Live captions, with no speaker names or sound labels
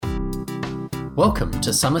Welcome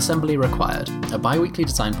to Some Assembly Required, a bi-weekly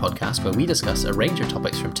design podcast where we discuss a range of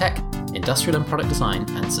topics from tech, industrial and product design,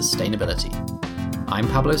 and sustainability. I'm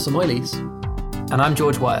Pablo Samoilis. And I'm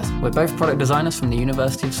George Wyeth. We're both product designers from the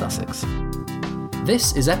University of Sussex.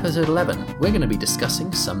 This is episode 11. We're going to be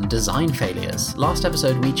discussing some design failures. Last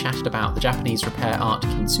episode we chatted about the Japanese repair art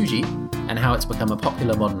kintsugi and how it's become a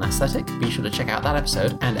popular modern aesthetic. Be sure to check out that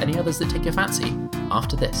episode and any others that take your fancy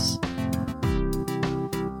after this.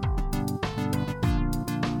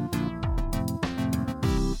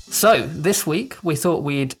 So, this week we thought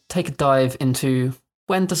we'd take a dive into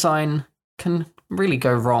when design can really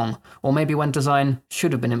go wrong, or maybe when design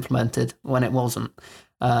should have been implemented when it wasn't.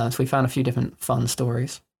 So we found a few different fun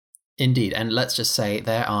stories. Indeed, and let's just say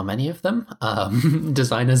there are many of them.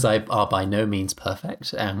 Designers are by no means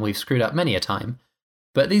perfect, and we've screwed up many a time.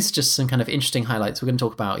 But these are just some kind of interesting highlights. We're going to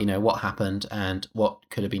talk about, what happened and what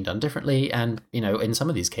could have been done differently. And, in some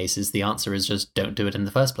of these cases, the answer is just don't do it in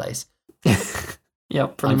the first place. Yeah,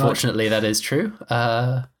 pretty Unfortunately, that is true.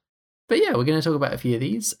 But yeah, we're going to talk about a few of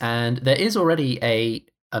these. And there is already a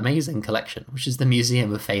amazing collection, which is the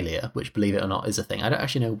Museum of Failure, which, believe it or not, is a thing. I don't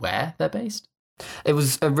actually know where they're based. It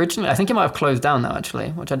was originally, I think it might have closed down now,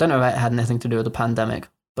 actually, which I don't know if it had anything to do with the pandemic.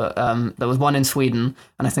 But there was one in Sweden,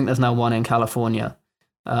 and I think there's now one in California.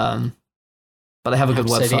 But they have a good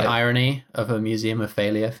website. So the irony of a Museum of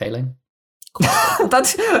Failure failing.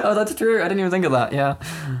 That's true. I didn't even think of that. Yeah.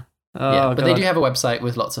 But they do have a website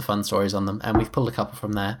with lots of fun stories on them, and we've pulled a couple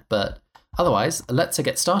from there. But otherwise, let's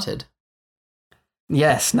get started.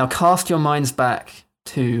 Yes. Now cast your minds back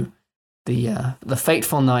to the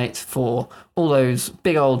fateful night for all those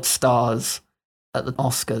big old stars at the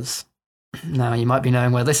Oscars. Now you might be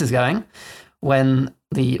knowing where this is going. When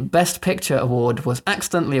the Best Picture award was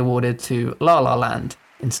accidentally awarded to La La Land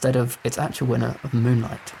instead of its actual winner of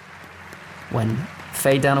Moonlight. When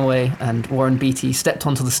Faye Dunaway and Warren Beatty stepped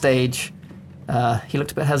onto the stage, he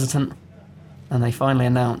looked a bit hesitant, and they finally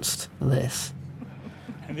announced this.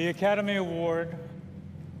 And the Academy Award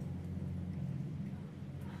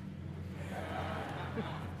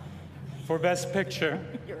for Best Picture.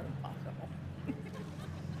 You're impossible.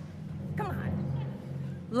 Come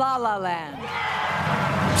on. La La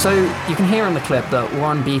Land. So you can hear in the clip that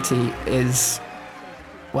Warren Beatty is,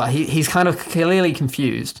 well, he's kind of clearly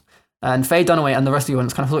confused. And Faye Dunaway and the rest of the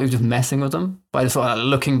audience kind of thought he was just messing with them by just sort of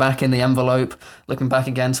looking back in the envelope, looking back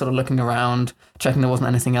again, sort of looking around, checking there wasn't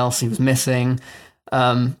anything else he was missing.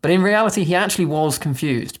 But in reality, he actually was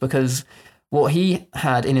confused because what he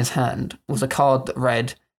had in his hand was a card that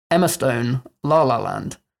read Emma Stone, La La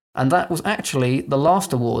Land. And that was actually the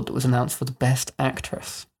last award that was announced for the Best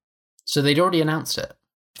Actress. So they'd already announced it?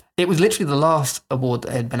 It was literally the last award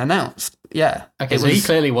that had been announced. Yeah. Okay, so he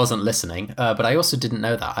clearly wasn't listening, but I also didn't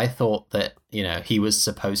know that. I thought that, he was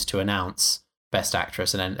supposed to announce Best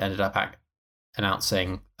Actress and then ended up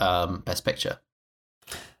announcing Best Picture.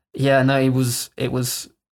 Yeah, no,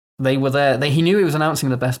 they were there. He knew he was announcing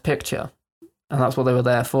the Best Picture, and that's what they were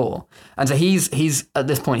there for. And so he's at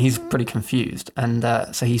this point, he's pretty confused. And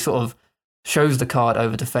so he sort of shows the card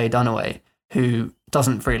over to Faye Dunaway, who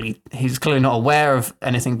he's clearly not aware of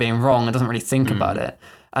anything being wrong and doesn't really think about it.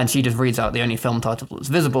 And she just reads out the only film title that's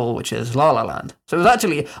visible, which is La La Land. So it was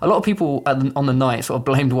actually, a lot of people on the night sort of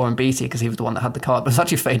blamed Warren Beatty because he was the one that had the card, but it's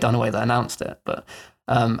actually Faye Dunaway that announced it. But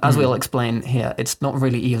as we'll explain here, it's not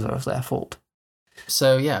really either of their fault.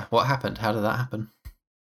 So yeah, what happened? How did that happen?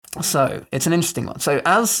 So it's an interesting one. So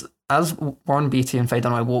as Warren Beatty and Faye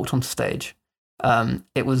Dunaway walked onto stage,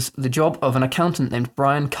 it was the job of an accountant named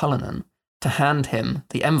Brian Cullinan to hand him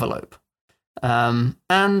the envelope.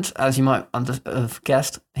 And as you might have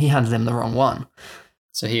guessed, he handed him the wrong one.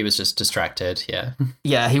 So he was just distracted, yeah.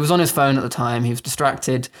 Yeah, he was on his phone at the time. He was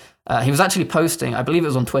distracted. He was actually posting, I believe it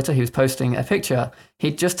was on Twitter, he was posting a picture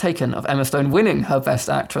he'd just taken of Emma Stone winning her Best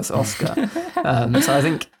Actress Oscar.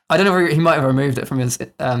 So I don't know if he might have removed it from his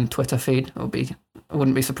Twitter feed. I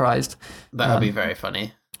wouldn't be surprised. That would be very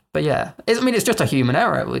funny. But yeah, it's just a human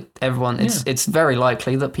error with everyone. It's very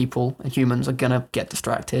likely that humans are going to get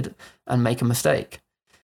distracted and make a mistake.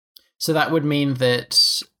 So that would mean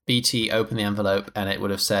that BT opened the envelope and it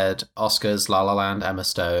would have said Oscars, La La Land, Emma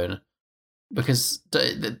Stone, because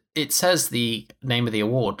it says the name of the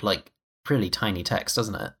award, like really tiny text,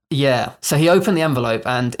 doesn't it? Yeah. So he opened the envelope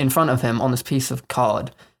and in front of him on this piece of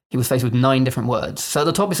card, he was faced with 9 different words. So at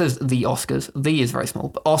the top it says the Oscars. The is very small,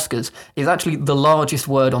 but Oscars is actually the largest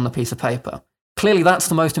word on the piece of paper. Clearly that's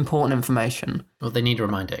the most important information. Well, they need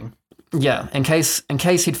reminding. Yeah, in case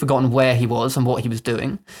he'd forgotten where he was and what he was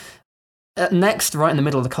doing. Next, right in the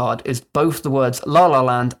middle of the card, is both the words La La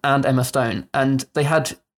Land and Emma Stone. And they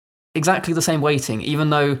had exactly the same weighting, even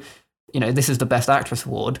though this is the Best Actress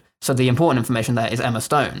award. So the important information there is Emma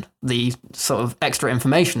Stone. The sort of extra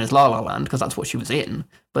information is La La Land because that's what she was in.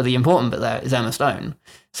 But the important bit there is Emma Stone.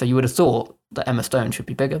 So you would have thought that Emma Stone should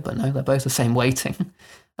be bigger, but no, they're both the same weighting.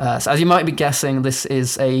 So as you might be guessing, this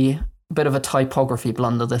is a bit of a typography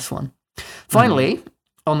blunder, this one. Finally,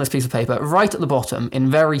 on this piece of paper, right at the bottom, in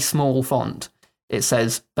very small font, it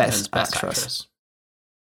says Best Actress.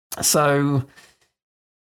 So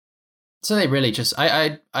they really just...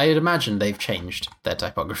 I'd imagine they've changed their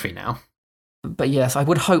typography now. But yes, I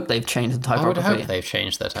would hope they've changed the typography. I would hope they've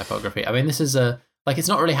changed their typography. I mean, this is it's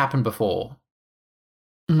not really happened before.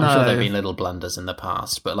 No. I'm sure there have been little blunders in the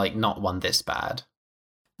past, but not one this bad.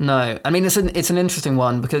 No, I mean, it's an interesting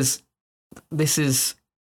one because this is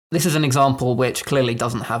an example which clearly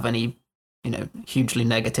doesn't have any, hugely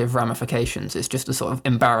negative ramifications. It's just a sort of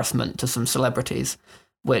embarrassment to some celebrities,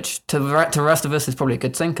 which to the rest of us is probably a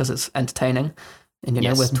good thing because it's entertaining. And,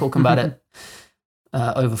 Yes. we're talking about it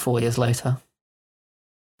over 4 years later.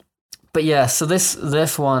 But yeah, so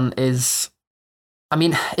this one is, I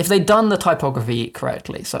mean, if they'd done the typography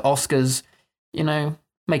correctly, so Oscars,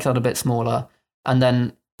 make that a bit smaller, and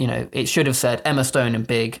then, it should have said Emma Stone in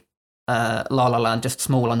big, La La Land just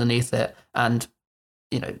small underneath it, and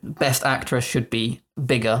Best Actress should be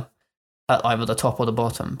bigger at either the top or the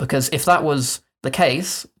bottom. Because if that was the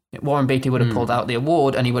case, Warren Beatty would have pulled out the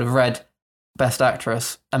award and he would have read Best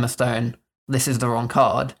Actress, Emma Stone, this is the wrong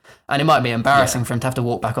card. And it might be embarrassing for him to have to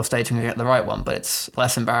walk back off stage and get the right one, but it's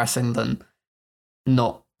less embarrassing than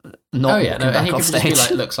not walking and back he off could just be stage.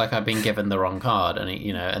 like, looks like I've been given the wrong card, and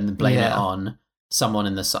and blame it on someone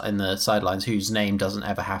in the sidelines whose name doesn't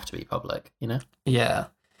ever have to be public. Yeah. Yeah.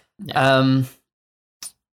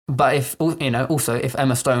 But if also if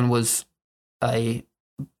Emma Stone was a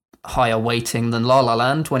higher weighting than La La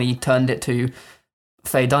Land when he turned it to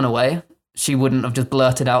Faye Dunaway, she wouldn't have just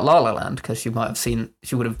blurted out La La Land because she would have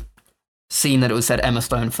seen that it was said Emma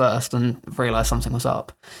Stone first and realised something was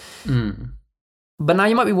up. But now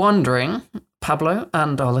you might be wondering, Pablo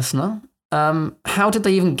and our listener, how did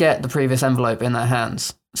they even get the previous envelope in their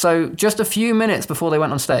hands? So just a few minutes before they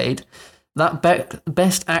went on stage, that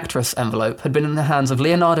Best Actress envelope had been in the hands of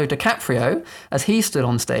Leonardo DiCaprio as he stood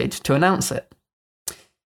on stage to announce it.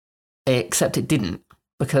 Except it didn't,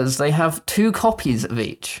 because they have 2 copies of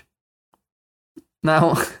each.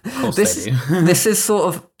 Now, this is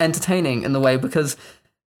sort of entertaining in the way because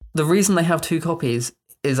the reason they have 2 copies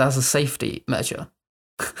is as a safety measure.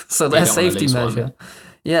 So their safety measure...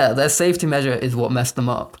 Yeah, their safety measure is what messed them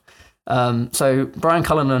up. So Brian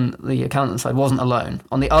Cullinan, the accountant side, wasn't alone.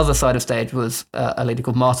 On the other side of stage was a lady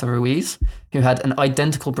called Martha Ruiz, who had an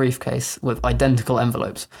identical briefcase with identical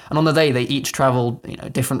envelopes. And on the day, they each travelled,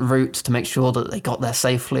 different routes to make sure that they got there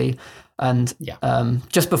safely. And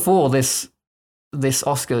just before this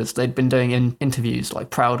Oscars, they'd been doing interviews,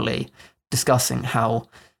 proudly discussing how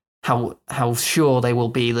sure they will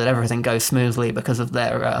be that everything goes smoothly because of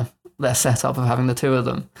their setup of having the 2 of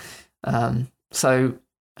them. So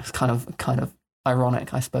it's kind of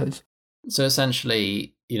ironic, I suppose. So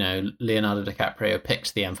essentially, Leonardo DiCaprio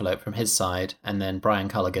picked the envelope from his side, and then Brian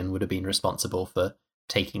Culligan would have been responsible for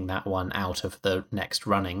taking that one out of the next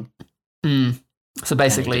running. So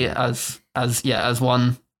basically, as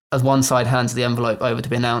one side hands the envelope over to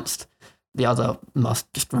be announced, the other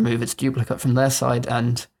must just remove its duplicate from their side,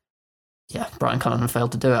 and Brian Cullinan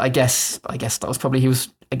failed to do it. I guess that was probably he was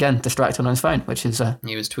again distracted on his phone, which is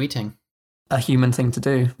he was tweeting. A human thing to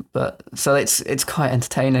do. But so it's quite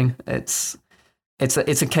entertaining. It's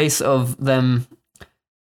a case of them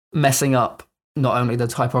messing up not only the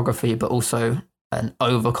typography but also an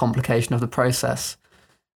overcomplication of the process.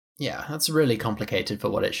 Yeah, that's really complicated for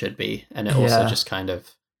what it should be, and it also just kind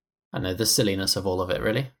of, the silliness of all of it,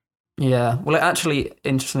 really. Yeah, well, it actually,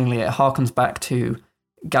 interestingly, it harkens back to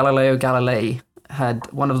Galileo Galilei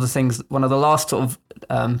had one of the last sort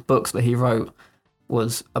of books that he wrote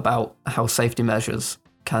was about how safety measures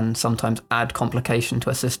can sometimes add complication to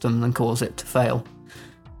a system and cause it to fail.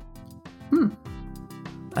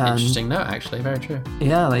 Interesting note, actually. Very true.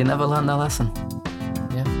 Yeah, they never learned their lesson.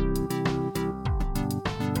 Yeah.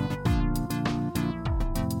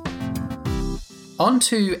 On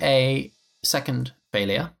to a second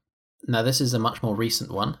failure. Now, this is a much more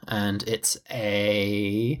recent one, and it's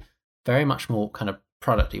a very much more kind of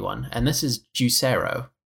producty one. And this is Juicero,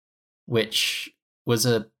 which was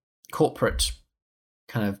a corporate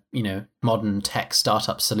kind of, modern tech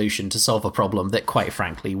startup solution to solve a problem that, quite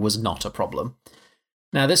frankly, was not a problem.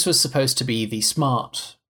 Now, this was supposed to be the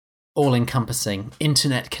smart, all-encompassing,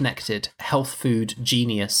 internet-connected, health food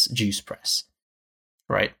genius juice press,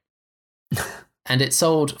 right? and it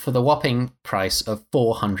sold for the whopping price of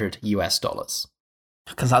 $400 US.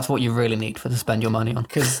 Because that's what you really need to spend your money on.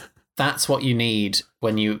 Because that's what you need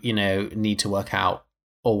when you need to work out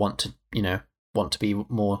or want to be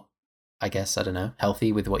more, I guess, I don't know,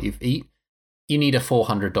 healthy with what you eat. You need a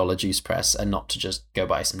 $400 juice press and not to just go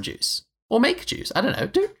buy some juice or make juice. I don't know.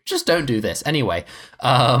 Just don't do this. Anyway,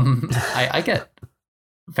 I get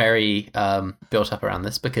very built up around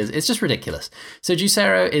this because it's just ridiculous. So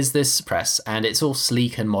Juicero is this press, and it's all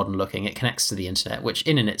sleek and modern looking. It connects to the internet, which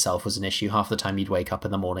in and itself was an issue. Half the time you'd wake up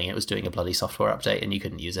in the morning, it was doing a bloody software update and you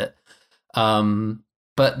couldn't use it.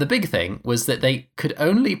 But the big thing was that they could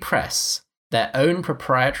only press their own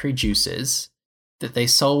proprietary juices that they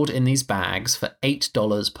sold in these bags for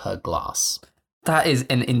 $8 per glass. That is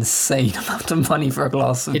an insane amount of money for a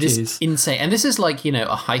glass of juice. It is insane. And this is like,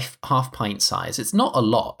 a half pint size. It's not a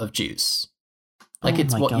lot of juice. Like,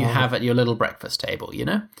 it's what you have at your little breakfast table,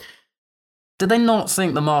 Did they not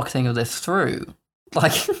think the marketing of this through?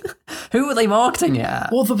 Like, who were they marketing it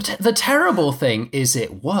at? Well, the terrible thing is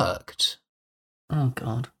it worked. Oh,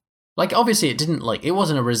 God. Like, obviously it didn't, it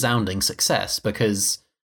wasn't a resounding success because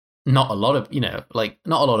not a lot of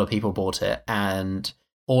people bought it, and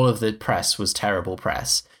all of the press was terrible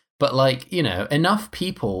press. But enough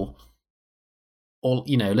people, or,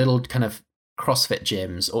 little kind of CrossFit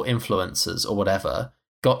gyms or influencers or whatever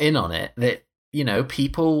got in on it that,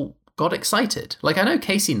 people got excited. Like, I know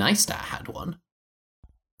Casey Neistat had one.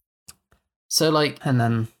 So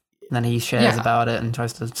and then he shares about it and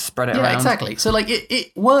tries to spread it around. Yeah, exactly. So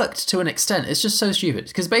it worked to an extent. It's just so stupid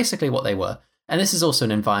because basically what they were, and this is also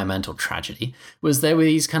an environmental tragedy, was there were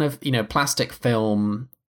these kind of, plastic film,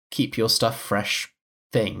 keep your stuff fresh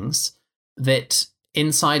things that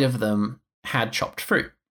inside of them had chopped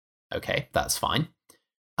fruit. Okay, that's fine.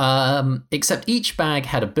 Except each bag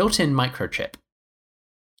had a built-in microchip.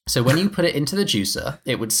 So when you put it into the juicer,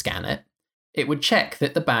 it would scan it. It would check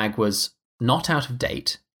that the bag was not out of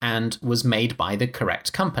date and was made by the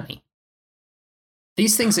correct company.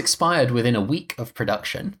 These things expired within a week of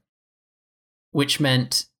production, which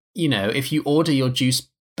meant, if you order your juice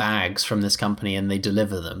bags from this company and they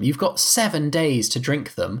deliver them, you've got 7 days to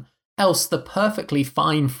drink them, else the perfectly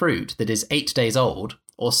fine fruit that is 8 days old,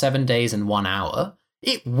 or 7 days and 1 hour,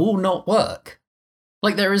 it will not work.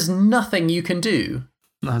 There is nothing you can do.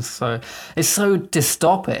 It's so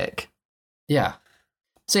dystopic. Yeah.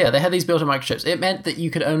 So yeah, they had these built-in microchips. It meant that you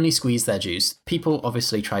could only squeeze their juice. People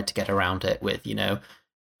obviously tried to get around it with,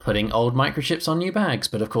 putting old microchips on new bags.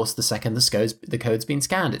 But of course, the second the code's been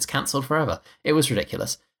scanned, it's cancelled forever. It was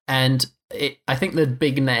ridiculous. And I think the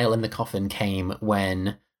big nail in the coffin came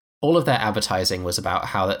when all of their advertising was about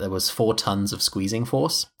how that there was 4 tons of squeezing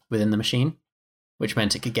force within the machine, which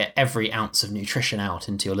meant it could get every ounce of nutrition out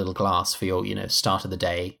into your little glass for your, start of the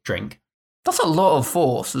day drink. That's a lot of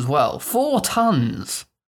force as well. 4 tons.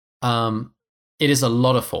 It is a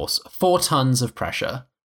lot of force. 4 tons of pressure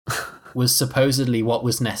was supposedly what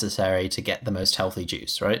was necessary to get the most healthy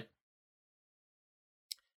juice, right?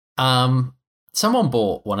 Someone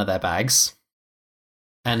bought one of their bags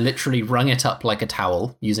and literally wrung it up like a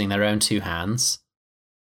towel using their own 2 hands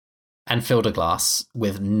and filled a glass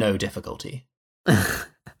with no difficulty.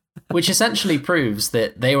 Which essentially proves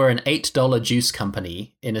that they were an $8 juice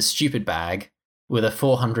company in a stupid bag with a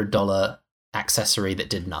 $400 accessory that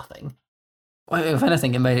did nothing. Well, if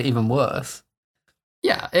anything, it made it even worse.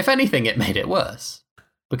 Yeah, if anything, it made it worse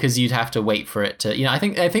because you'd have to wait for it to. I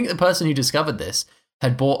think the person who discovered this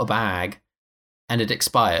had bought a bag and it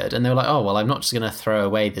expired, and they were like, "Oh well, I'm not just going to throw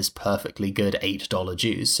away this perfectly good $8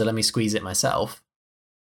 juice, so let me squeeze it myself,"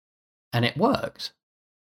 and it worked.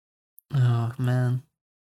 Oh man.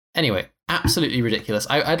 Anyway, absolutely ridiculous.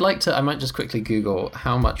 I might just quickly Google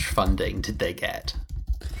how much funding did they get.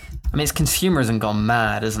 I mean, it's consumerism gone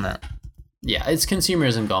mad, isn't it? Yeah, it's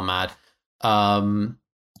consumerism gone mad.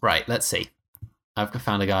 Right, let's see. I've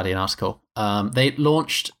found a Guardian article. They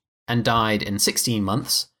launched and died in 16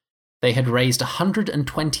 months. They had raised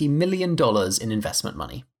 $120 million in investment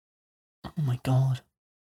money. Oh my God.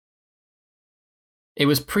 It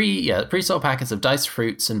was pre-sold packets of diced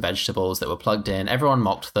fruits and vegetables that were plugged in. Everyone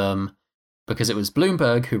mocked them because it was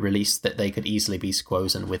Bloomberg who released that they could easily be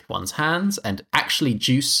squozen with one's hands and actually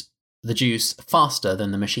juice the juice faster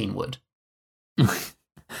than the machine would.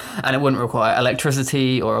 And it wouldn't require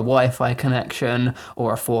electricity or a Wi-Fi connection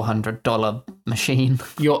or a $400 machine.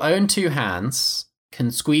 Your own 2 hands can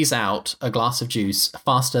squeeze out a glass of juice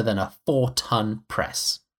faster than a 4-ton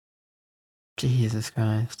press. Jesus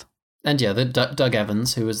Christ. And yeah, the Doug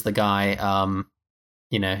Evans, who was the guy,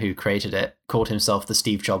 who created it, called himself the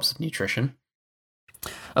Steve Jobs of nutrition.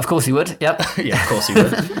 Of course he would, yep. Yeah, of course he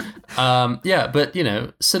would. Yeah, but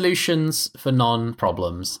solutions for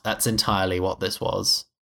non-problems. That's entirely what this was.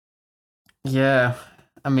 Yeah,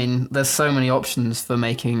 I mean, there's so many options for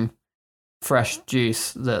making fresh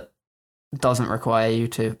juice that doesn't require you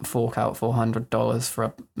to fork out $400 for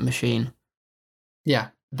a machine. Yeah,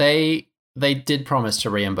 they did promise to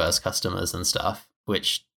reimburse customers and stuff,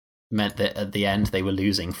 which meant that at the end they were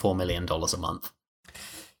losing $4 million a month.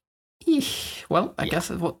 Well, I guess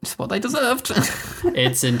it's what they deserved.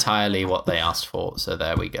 It's entirely what they asked for, so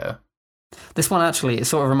there we go. This one actually, it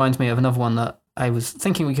sort of reminds me of another one that I was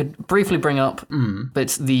thinking we could briefly bring up, but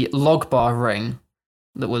it's the Logbar ring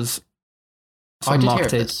that was I did hear of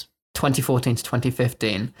marketed this. 2014 to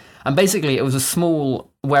 2015. And basically it was a small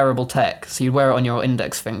wearable tech, so you'd wear it on your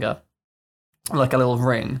index finger, like a little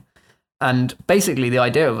ring. And basically the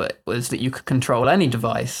idea of it was that you could control any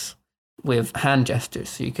device with hand gestures.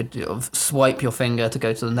 So you could swipe your finger to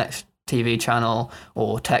go to the next TV channel,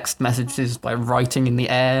 or text messages by writing in the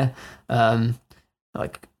air,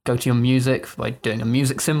 like go to your music by doing a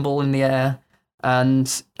music symbol in the air.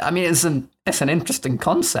 And I mean, it's an interesting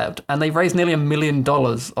concept, and they raised nearly $1 million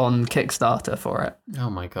on Kickstarter for it. Oh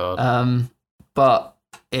my god. But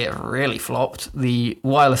it really flopped. The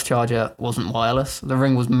wireless charger wasn't wireless. The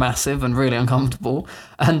ring was massive and really uncomfortable.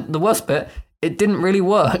 And the worst bit, it didn't really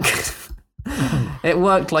work. It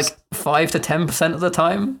worked like 5 to 10% of the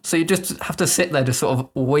time. So you just have to sit there just sort of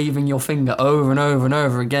waving your finger over and over and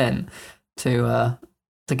over again to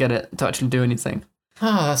get it to actually do anything.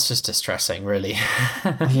 Oh, that's just distressing, really.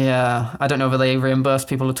 Yeah, I don't know whether they reimburse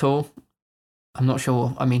people at all. I'm not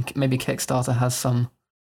sure. I mean, maybe Kickstarter has some.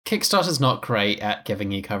 Kickstarter's not great at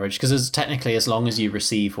giving you coverage, because technically, as long as you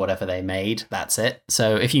receive whatever they made, that's it.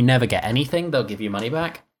 So if you never get anything, they'll give you money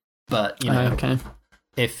back. But, Okay.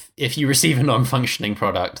 if you receive a non-functioning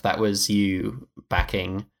product, that was you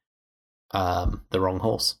backing the wrong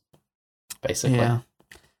horse, basically. Yeah.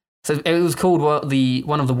 So it was called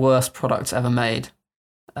one of the worst products ever made.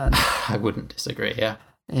 I wouldn't disagree, yeah.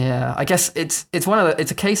 Yeah, I guess it's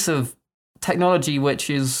a case of technology which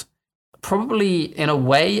is probably in a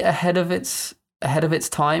way ahead of its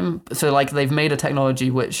time. So like they've made a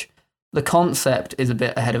technology which the concept is a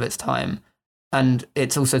bit ahead of its time, and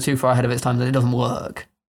it's also too far ahead of its time that it doesn't work.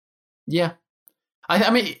 Yeah.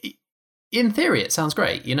 I mean, in theory, it sounds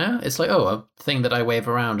great, It's like, a thing that I wave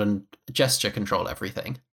around and gesture control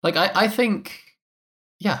everything. Like, I think,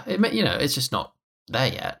 yeah, it's just not there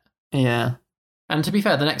yet. Yeah. And to be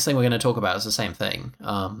fair, the next thing we're going to talk about is the same thing.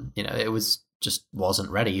 It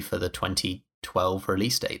wasn't ready for the 2012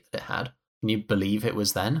 release date that it had. Can you believe it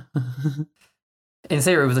was then? In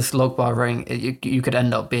theory, with this Logbar ring, you could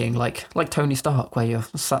end up being like Tony Stark, where you're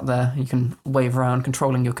sat there, you can wave around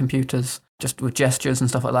controlling your computers just with gestures and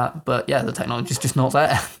stuff like that. But yeah, the technology's just not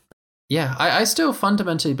there. Yeah, I still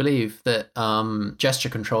fundamentally believe that gesture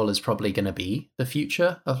control is probably going to be the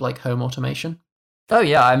future of like home automation. Oh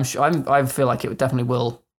yeah, I feel like it definitely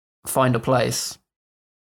will find a place.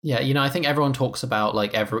 Yeah, I think everyone talks about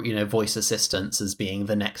like voice assistants as being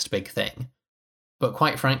the next big thing. But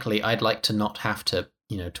quite frankly, I'd like to not have to,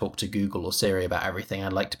 talk to Google or Siri about everything.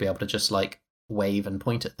 I'd like to be able to just like wave and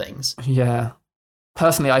point at things. Yeah.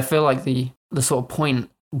 Personally, I feel like the sort of point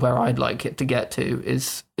where I'd like it to get to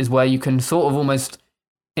is where you can sort of almost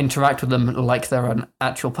interact with them like they're an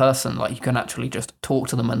actual person. Like you can actually just talk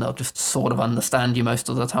to them and they'll just sort of understand you most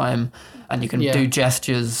of the time. And you can do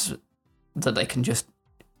gestures that they can just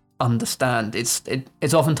understand.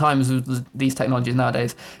 It's oftentimes with these technologies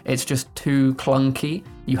nowadays, it's just too clunky.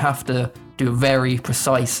 You have to do very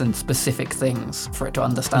precise and specific things for it to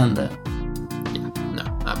understand it. Yeah,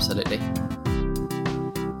 no, absolutely.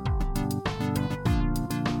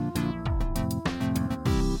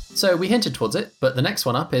 So we hinted towards it, but the next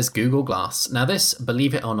one up is Google Glass. Now this,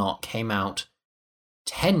 believe it or not, came out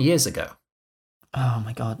 10 years ago. Oh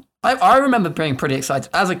my god. I remember being pretty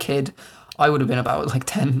excited. As a kid, I would have been about like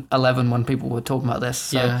 10, 11 when people were talking about this.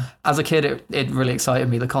 So as a kid, it really excited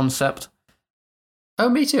me, the concept. Oh,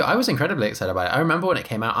 me too. I was incredibly excited about it. I remember when it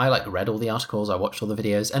came out, I like read all the articles, I watched all the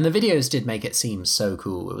videos, and the videos did make it seem so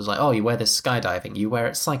cool. It was like, oh, you wear this skydiving, you wear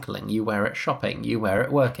it cycling, you wear it shopping, you wear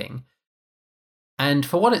it working. And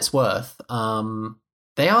for what it's worth,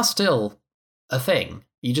 they are still a thing.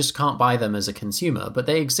 You just can't buy them as a consumer, but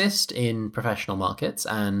they exist in professional markets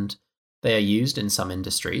and they are used in some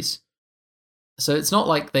industries. So it's not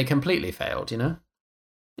like they completely failed,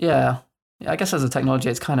 Yeah, I guess as a technology,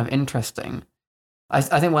 it's kind of interesting. I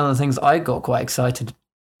think one of the things I got quite excited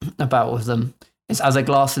about with them is, as a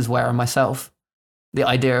glasses wearer myself, the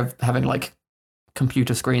idea of having like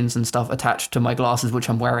computer screens and stuff attached to my glasses, which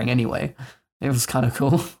I'm wearing anyway. It was kind of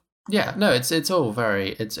cool. Yeah, no, it's all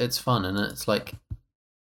very it's fun, and it's like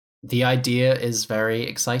the idea is very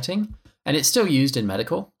exciting, and it's still used in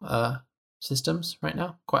medical systems right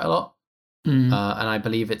now quite a lot. Mm. And I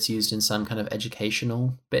believe it's used in some kind of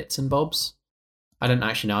educational bits and bobs. I don't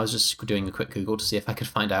actually know. I was just doing a quick Google to see if I could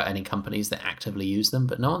find out any companies that actively use them,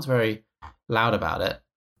 but no one's very loud about it.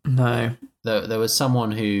 No. There was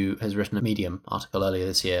someone who has written a Medium article earlier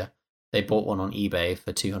this year. They bought one on eBay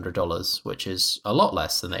for $200, which is a lot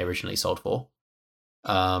less than they originally sold for.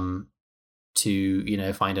 To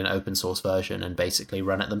find an open source version and basically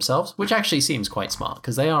run it themselves, which actually seems quite smart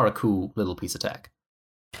because they are a cool little piece of tech.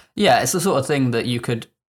 Yeah, it's the sort of thing that you could,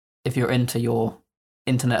 if you're into your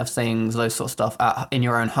Internet of Things, those sort of stuff in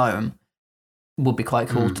your own home, would be quite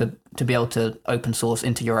cool to be able to open source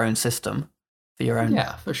into your own system for your own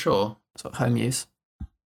for sure sort of home use.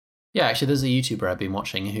 Yeah, actually, there's a YouTuber I've been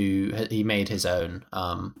watching who he made his own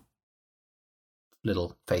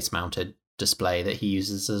little face-mounted display that he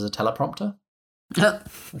uses as a teleprompter,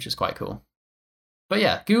 which is quite cool. But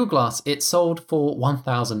yeah, Google Glass, it sold for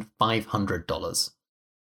 $1,500,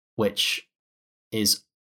 which is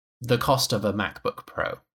the cost of a MacBook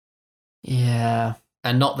Pro. Yeah.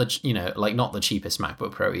 And not the cheapest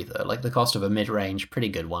MacBook Pro either, like the cost of a mid-range, pretty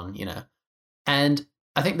good one, And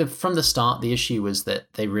I think that from the start, the issue was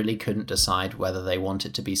that they really couldn't decide whether they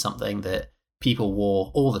wanted to be something that people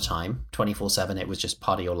wore all the time, 24/7, it was just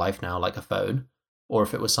part of your life now, like a phone, or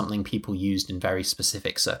if it was something people used in very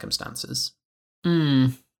specific circumstances.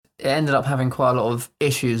 It ended up having quite a lot of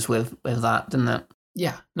issues with that, didn't it?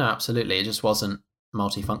 Yeah, no, absolutely. It just wasn't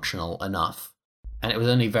multifunctional enough, and it was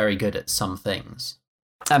only very good at some things.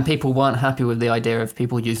 And people weren't happy with the idea of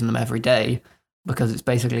people using them every day, because it's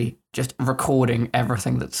basically just recording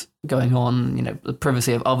everything that's going on, the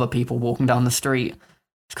privacy of other people walking down the street.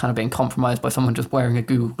 It's kind of being compromised by someone just wearing a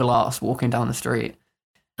Google Glass walking down the street.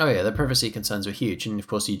 Oh yeah, the privacy concerns were huge, and of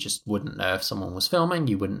course you just wouldn't know if someone was filming,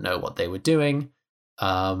 you wouldn't know what they were doing.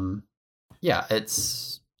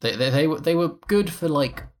 It's they were good for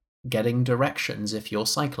like getting directions if you're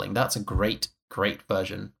cycling. That's a great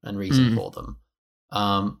version and reason for them.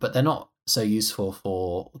 But they're not so useful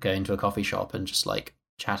for going to a coffee shop and just like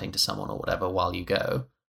chatting to someone or whatever while you go.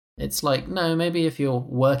 It's like, no, maybe if you're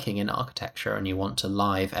working in architecture and you want to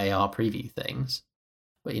live AR preview things,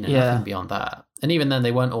 but nothing beyond that. And even then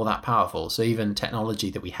they weren't all that powerful. So even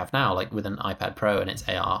technology that we have now, like with an iPad Pro and its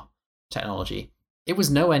AR technology, it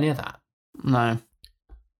was nowhere near that. No.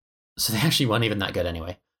 So they actually weren't even that good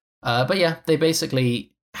anyway. But yeah, they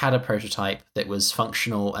basically had a prototype that was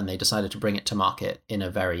functional and they decided to bring it to market in a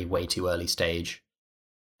very way too early stage.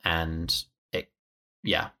 And it,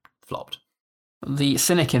 flopped. The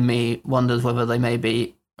cynic in me wonders whether they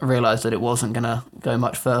maybe realised that it wasn't going to go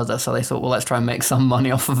much further, so they thought, well, let's try and make some money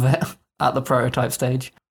off of it at the prototype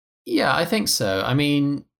stage. Yeah, I think so. I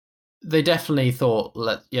mean, they definitely thought,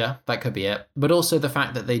 that could be it. But also the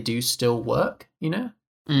fact that they do still work,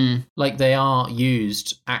 Like they are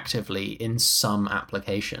used actively in some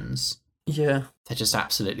applications. Yeah. They're just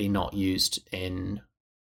absolutely not used in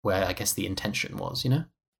where I guess the intention was,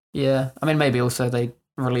 Yeah. I mean, maybe also they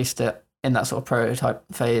released it in that sort of prototype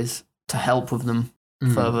phase to help with them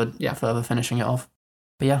further finishing it off.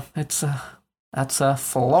 But yeah, that's a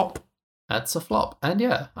flop. That's a flop. And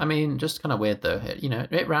yeah, I mean, just kind of weird though.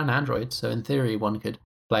 It ran Android, so in theory one could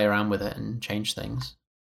play around with it and change things.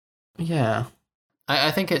 Yeah.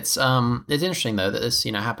 I think it's interesting though that this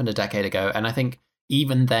happened a decade ago, and I think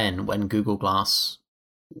even then when Google Glass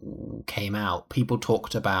came out, people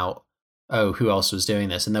talked about who else was doing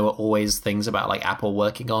this, and there were always things about like Apple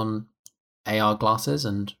working on AR glasses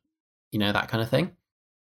and that kind of thing.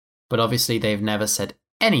 But obviously they've never said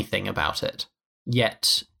anything about it.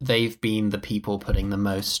 Yet they've been the people putting the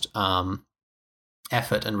most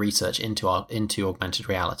effort and research into augmented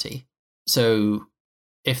reality. So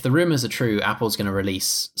if the rumors are true, Apple's going to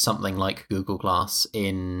release something like Google Glass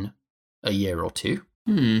in a year or two.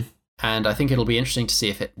 And I think it'll be interesting to see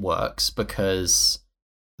if it works, because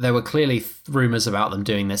there were clearly rumors about them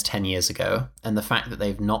doing this 10 years ago. And the fact that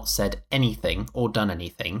they've not said anything or done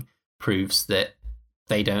anything proves that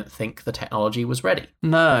they don't think the technology was ready.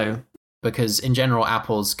 No. Because in general,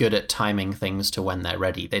 Apple's good at timing things to when they're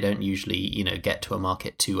ready. They don't usually, get to a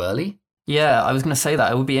market too early. Yeah, I was going to say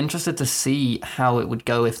that. I would be interested to see how it would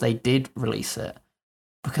go if they did release it.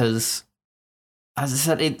 Because, as I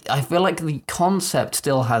said, I feel like the concept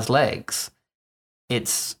still has legs.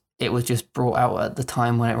 It was just brought out at the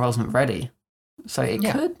time when it wasn't ready. So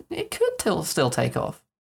it could still take off.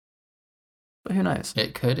 But who knows?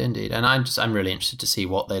 It could indeed. And I'm really interested to see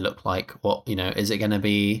what they look like. What, is it going to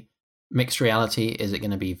be mixed reality? Is it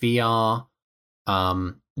going to be VR?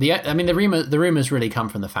 The rumors really come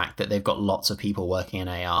from the fact that they've got lots of people working in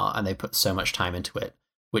AR and they put so much time into it,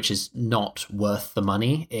 which is not worth the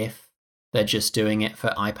money if they're just doing it for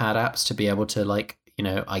iPad apps to be able to, like, you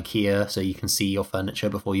know, IKEA, so you can see your furniture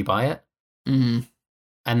before you buy it. Mm.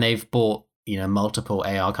 And they've bought, you know, multiple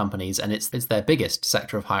AR companies, and it's their biggest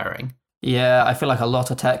sector of hiring. Yeah, I feel like a lot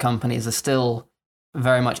of tech companies are still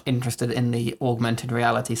very much interested in the augmented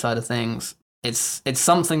reality side of things. It's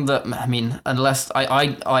something that, I mean, unless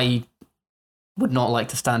I would not like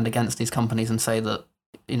to stand against these companies and say that,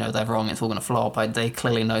 you know, they're wrong, it's all going to flop. They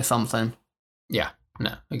clearly know something. Yeah,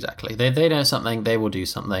 no, exactly. They know something, they will do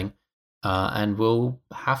something, and we'll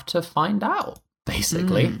have to find out,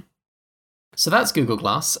 basically. Mm. So that's Google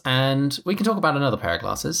Glass, and we can talk about another pair of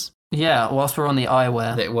glasses Yeah, whilst we're on the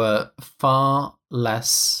eyewear. that were far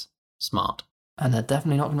less smart. And they're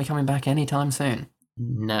definitely not going to be coming back anytime soon.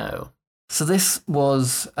 No. So this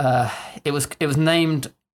was, it was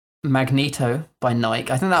named Magneto by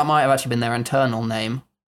Nike. I think that might have actually been their internal name,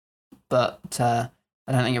 but I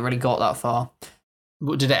don't think it really got that far.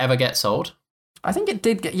 Did it ever get sold? I think it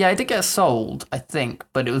did get sold, I think,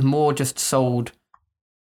 but it was more just sold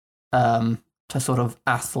to sort of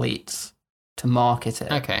athletes to market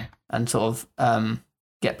it. Okay. And sort of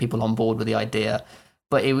get people on board with the idea.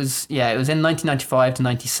 But it was in 1995 to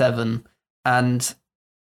 97, and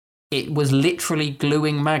it was literally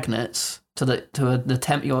gluing magnets to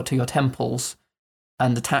your temples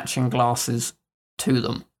and attaching glasses to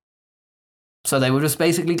them. So they were just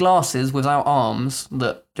basically glasses without arms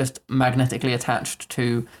that just magnetically attached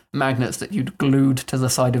to magnets that you'd glued to the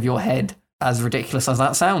side of your head. As ridiculous as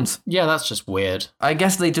that sounds. Yeah, that's just weird. I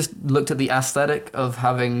guess they just looked at the aesthetic of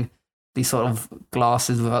having these sort of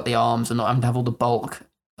glasses without the arms and not having to have all the bulk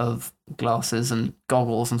of glasses and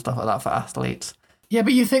goggles and stuff like that for athletes. Yeah,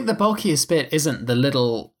 but you think the bulkiest bit isn't the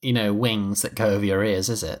little, you know, wings that go over your ears,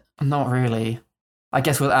 is it? Not really. I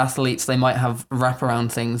guess with athletes, they might have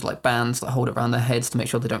wraparound things like bands that hold it around their heads to make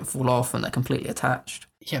sure they don't fall off when they're completely attached.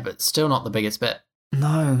 Yeah, but still not the biggest bit.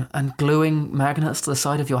 No, and gluing magnets to the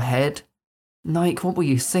side of your head? Nike, what were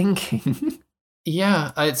you thinking?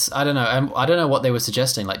 Yeah, I don't know. I don't know what they were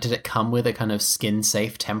suggesting. Like, did it come with a kind of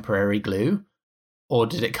skin-safe temporary glue? Or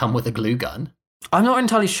did it come with a glue gun? I'm not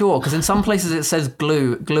entirely sure, because in some places it says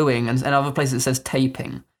gluing, and in other places it says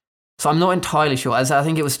taping. So I'm not entirely sure. As I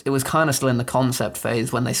think it was kind of still in the concept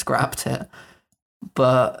phase when they scrapped it.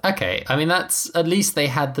 But okay, I mean, that's at least they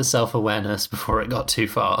had the self-awareness before it got too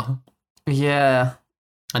far. Yeah.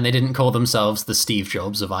 And they didn't call themselves the Steve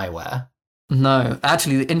Jobs of eyewear. No,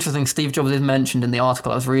 actually, the interesting Steve Jobs is mentioned in the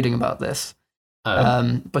article I was reading about this.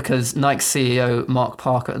 Oh. Because Nike's CEO Mark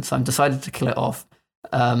Parker at the time decided to kill it off,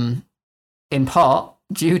 in part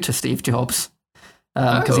due to Steve Jobs,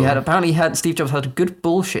 because Steve Jobs had a good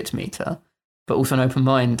bullshit meter, but also an open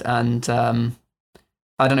mind, and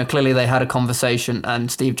I don't know. Clearly, they had a conversation,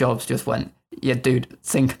 and Steve Jobs just went, "Yeah, dude,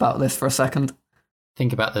 think about this for a second.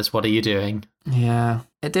 Think about this. What are you doing?" Yeah,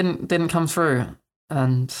 it didn't come through,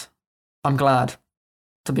 and I'm glad.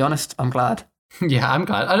 To be honest, I'm glad. Yeah, I'm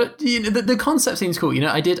glad. The concept seems cool. You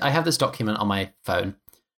know, I have this document on my phone.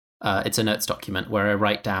 It's a notes document where I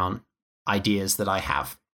write down ideas that I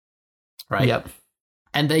have. Right? Yep.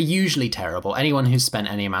 And they're usually terrible. Anyone who's spent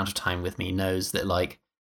any amount of time with me knows that, like,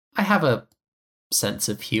 I have a sense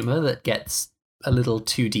of humor that gets a little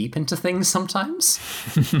too deep into things sometimes.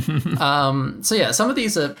 So yeah, some of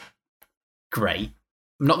these are great.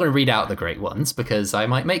 I'm not going to read out the great ones because I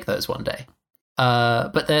might make those one day.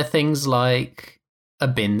 But they're things like a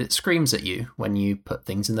bin that screams at you when you put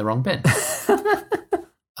things in the wrong bin.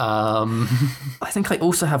 I think I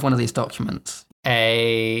also have one of these documents.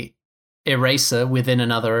 A eraser within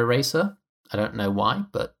another eraser. I don't know why,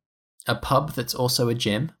 but a pub that's also a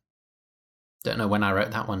gym. Don't know when I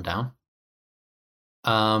wrote that one down.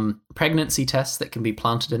 Pregnancy tests that can be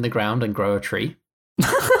planted in the ground and grow a tree.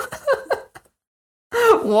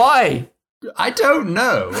 Why? I don't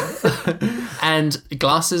know. And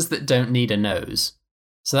glasses that don't need a nose.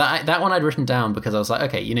 So that one I'd written down because I was like,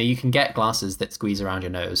 okay, you know, you can get glasses that squeeze around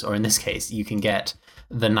your nose, or in this case, you can get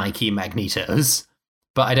the Nike Magnetos.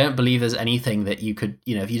 But I don't believe there's anything that you could,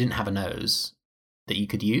 you know, if you didn't have a nose, that you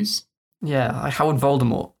could use. Yeah, how would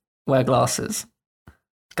Voldemort wear glasses?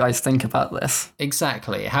 Guys, think about this.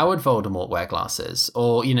 Exactly. How would Voldemort wear glasses?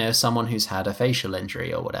 Or, you know, someone who's had a facial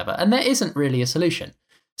injury or whatever. And there isn't really a solution.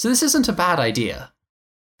 So this isn't a bad idea.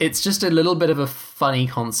 It's just a little bit of a funny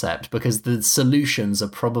concept because the solutions are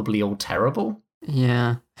probably all terrible.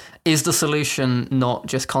 Yeah. Is the solution not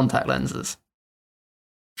just contact lenses?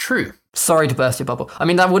 True. Sorry to burst your bubble. I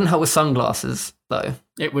mean, that wouldn't help with sunglasses though.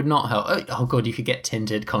 It would not help. Oh god, you could get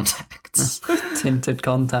tinted contacts. Tinted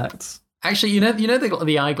contacts. Actually, you know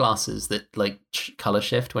the eyeglasses that like color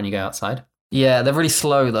shift when you go outside. Yeah, they're really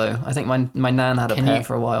slow though. I think my nan had a Can pair you-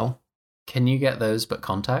 for a while. Can you get those but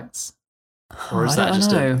contacts? Or is I that don't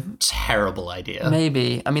just know. a terrible idea?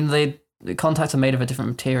 Maybe. I mean, the contacts are made of a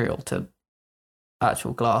different material to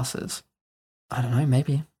actual glasses. I don't know,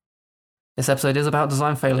 maybe. This episode is about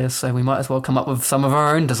design failures, so we might as well come up with some of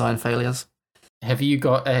our own design failures. Have you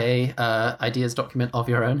got a ideas document of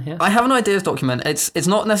your own here? I have an ideas document. It's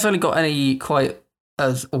not necessarily got any quite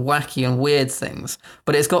as wacky and weird things,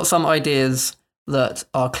 but it's got some ideas that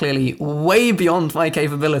are clearly way beyond my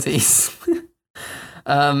capabilities.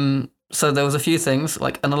 So there was a few things,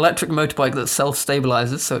 like an electric motorbike that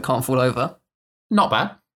self-stabilizes so it can't fall over. Not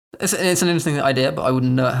bad. It's an interesting idea, but I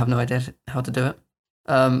wouldn't have no idea how to do it.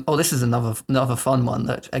 This is another fun one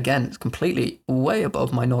that, again, is completely way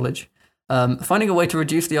above my knowledge. Finding a way to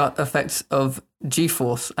reduce the effects of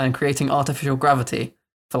G-force and creating artificial gravity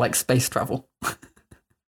for, like, space travel.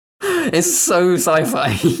 It's so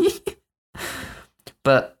sci-fi.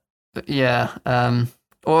 But yeah,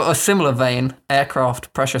 or a similar vein,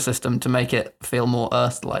 aircraft pressure system to make it feel more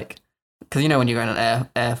Earth-like. Because when you go in an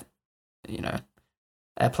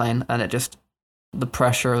airplane, and it just, the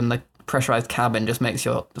pressure and the pressurized cabin just makes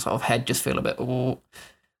your sort of head just feel a bit. Ooh.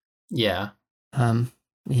 Yeah.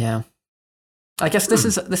 Yeah. I guess this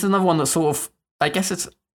is another one that sort of. I guess it's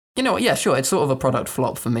yeah, sure, it's sort of a product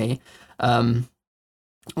flop for me.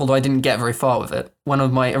 Although I didn't get very far with it. One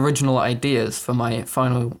of my original ideas for my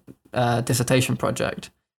final dissertation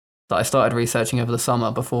project that I started researching over the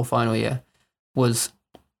summer before final year was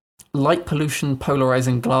light pollution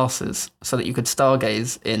polarizing glasses so that you could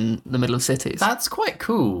stargaze in the middle of cities. That's quite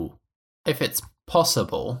cool, if it's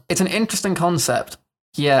possible. It's an interesting concept.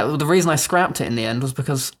 Yeah, the reason I scrapped it in the end was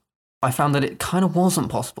because I found that it kind of wasn't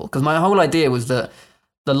possible. Because my whole idea was that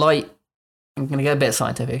the light, I'm going to get a bit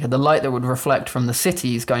scientific, the light that would reflect from the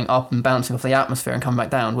cities going up and bouncing off the atmosphere and coming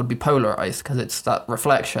back down would be polarized because it's that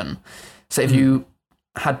reflection. So if you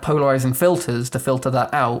had polarizing filters to filter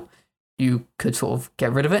that out, you could sort of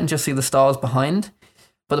get rid of it and just see the stars behind.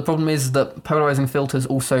 But the problem is that polarizing filters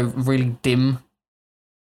also really dim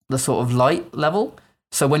the sort of light level.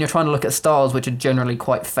 So when you're trying to look at stars, which are generally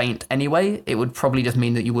quite faint anyway, it would probably just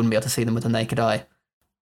mean that you wouldn't be able to see them with the naked eye.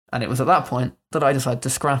 And it was at that point that I decided to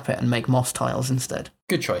scrap it and make moss tiles instead.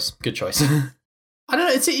 Good choice. Good choice. I don't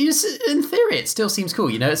know. It's in theory, it still seems cool.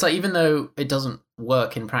 It's like, even though it doesn't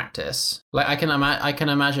work in practice, like I can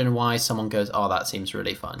imagine why someone goes, "Oh, that seems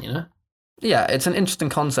really fun." Yeah, it's an interesting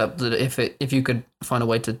concept that if you could find a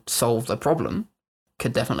way to solve the problem,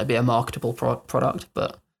 could definitely be a marketable product.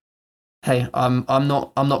 But hey, I'm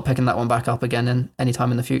not picking that one back up again in any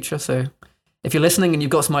time in the future. So if you're listening and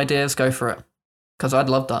you've got some ideas, go for it, because I'd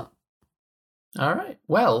love that. All right.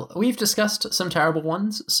 Well, we've discussed some terrible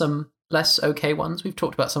ones, some less okay ones. We've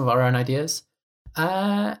talked about some of our own ideas.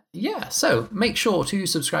 Yeah. So make sure to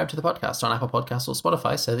subscribe to the podcast on Apple Podcasts or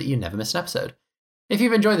Spotify so that you never miss an episode. If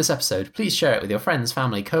you've enjoyed this episode, please share it with your friends,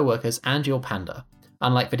 family, co-workers, and your panda.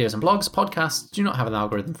 Unlike videos and blogs, podcasts do not have an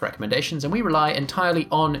algorithm for recommendations, and we rely entirely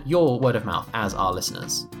on your word of mouth as our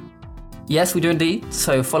listeners. Yes, we do indeed.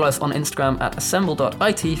 So follow us on Instagram at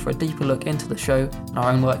assemble.it for a deeper look into the show and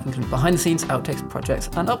our own work, including behind the scenes, outtakes, projects,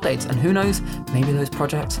 and updates. And who knows, maybe those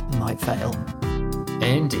projects might fail.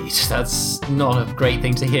 Indeed, that's not a great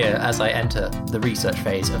thing to hear as I enter the research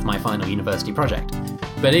phase of my final university project.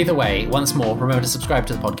 But either way, once more, remember to subscribe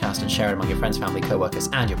to the podcast and share it among your friends, family, co-workers,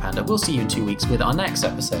 and your panda. We'll see you in 2 weeks with our next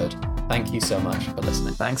episode. Thank you so much for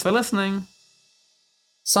listening. Thanks for listening.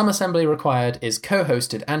 Some Assembly Required is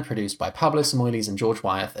co-hosted and produced by Pablo Samoilis and George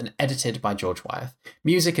Wyeth and edited by George Wyeth.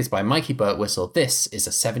 Music is by Mikey Birtwhistle. This is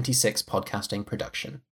a 76 podcasting production.